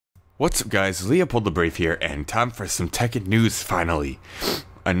What's up guys, Leopold the Brave here, and time for some Tekken news finally.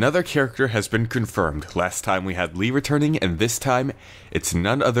 Another character has been confirmed. Last time we had Lee returning, and this time, it's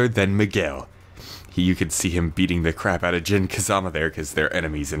none other than Miguel. You can see him beating the crap out of Jin Kazama there, because they're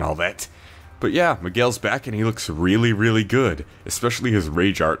enemies and all that. But yeah, Miguel's back and he looks really good. Especially his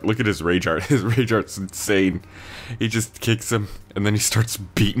rage art. Look at his rage art. His rage art's insane. He just kicks him, and then he starts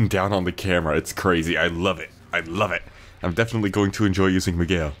beating down on the camera. It's crazy. I love it. I love it. I'm definitely going to enjoy using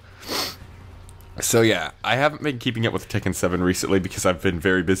Miguel. So yeah, I haven't been keeping up with Tekken 7 recently because I've been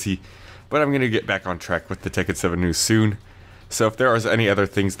very busy, but I'm going to get back on track with the Tekken 7 news soon. So if there are any other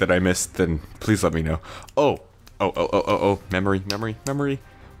things that I missed, then please let me know. Memory.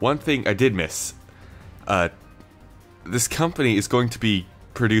 One thing I did miss. This company is going to be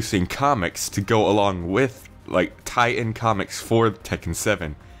producing comics to go along with, like, tie-in comics for Tekken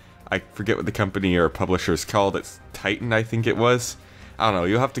 7. I forget what the company or publisher is called. It's Titan, I think it was. I don't know,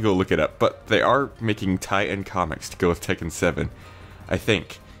 you'll have to go look it up, but they are making tie-in comics to go with Tekken 7, I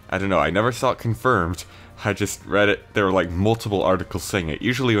think. I don't know, I never saw it confirmed, I just read it, there were like multiple articles saying it.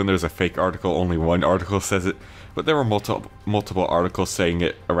 Usually when there's a fake article, only one article says it, but there were multiple articles saying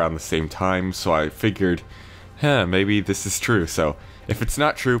it around the same time, so I figured, maybe this is true, so if it's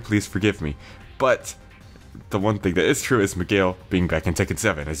not true, please forgive me. But the one thing that is true is Miguel being back in Tekken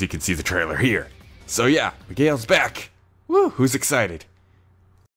 7, as you can see the trailer here. So yeah, Miguel's back! Woo, who's excited?